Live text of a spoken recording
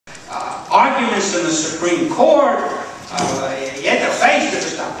arguments in the Supreme Court. Jeder weiß, du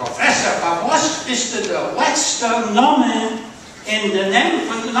bist ein Professor, aber was bist du der letzte Namen in der Namen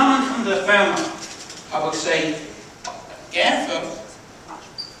von der Firma? Aber ich sage, Gerfer.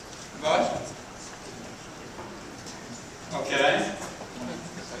 Was? Okay.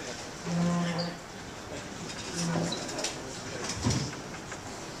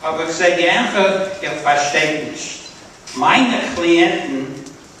 Aber ich sage einfach, ich verstehe nicht. Meine Klienten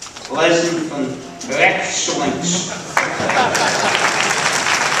lesen von rechts zu links.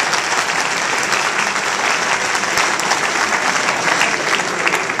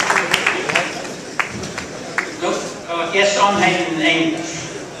 Yes, I'm in English.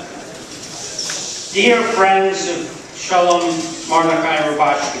 Dear friends of Shalom Mordechai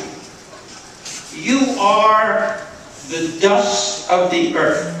Rubashkin, you are the dust of the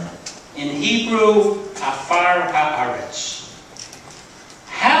earth. In Hebrew, afar haaretz.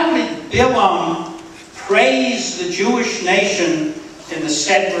 How did Bilam praise the Jewish nation in the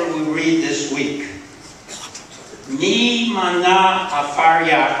Seder we read this week? Mi mana afar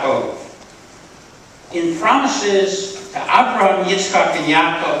Yaakov. In promises to Abraham, Yitzchak, and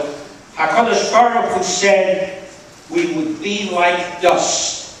Yaakov, HaKadosh Baruch Hu said we would be like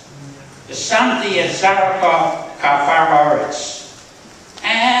dust. V'samti et zaraka ka'afar haaretz.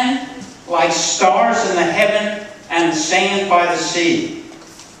 And like stars in the heaven and sand by the sea.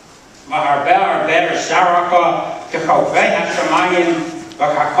 V'harbeh harbeh zaraka k'chovei hashamayim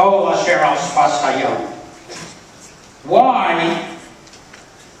v'kakol asher al sfas hayam. Why?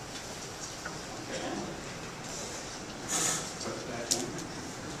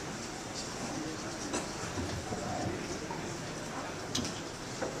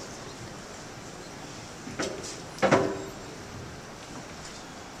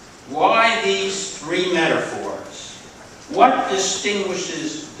 Why these three metaphors? What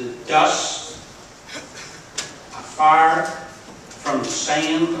distinguishes the dust, afar, from the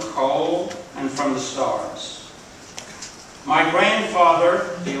sand, the coal, and from the stars? My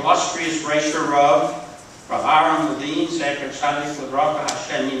grandfather, the illustrious Reisha Rav, Reb Avraham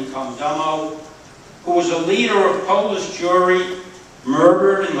Schorr, who was a leader of Polish Jewry,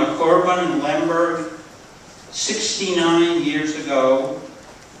 murdered in the Korban in Lemberg 69 years ago,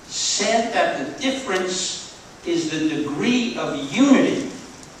 said that the difference is the degree of unity,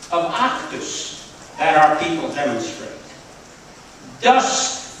 of actus, that our people demonstrate.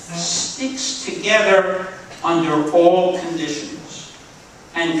 Dust sticks together under all conditions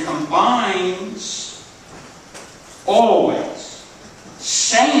and combines always.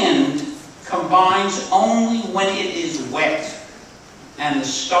 Sand combines only when it is wet, and the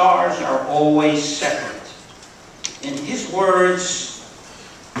stars are always separate. In his words,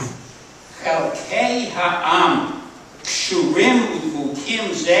 Chelkei ha'am kshurim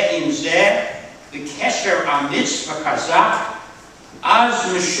udvukim zeh im zeh v'kesher amitz v'chazak az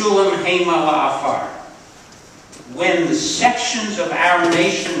meshulam hema la'afar. When the sections of our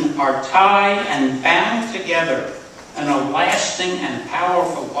nation are tied and bound together in a lasting and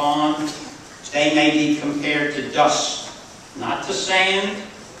powerful bond, they may be compared to dust, not to sand,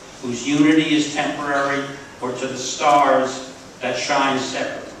 whose unity is temporary, or to the stars that shine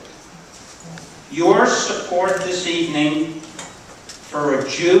separately. Your support this evening for a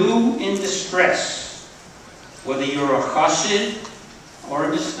Jew in distress, whether you're a chassid or a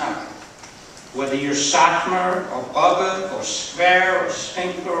misnagid, whether you're Satmar or Babak or Sver or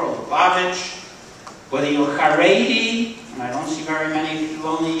Spinker or Lubavitch, whether you're Haredi, and I don't see very many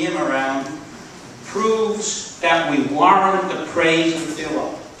Filoniyim around, proves that we warrant the praise of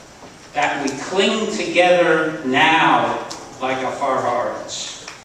Bilam, that we cling together now like afar haaretz.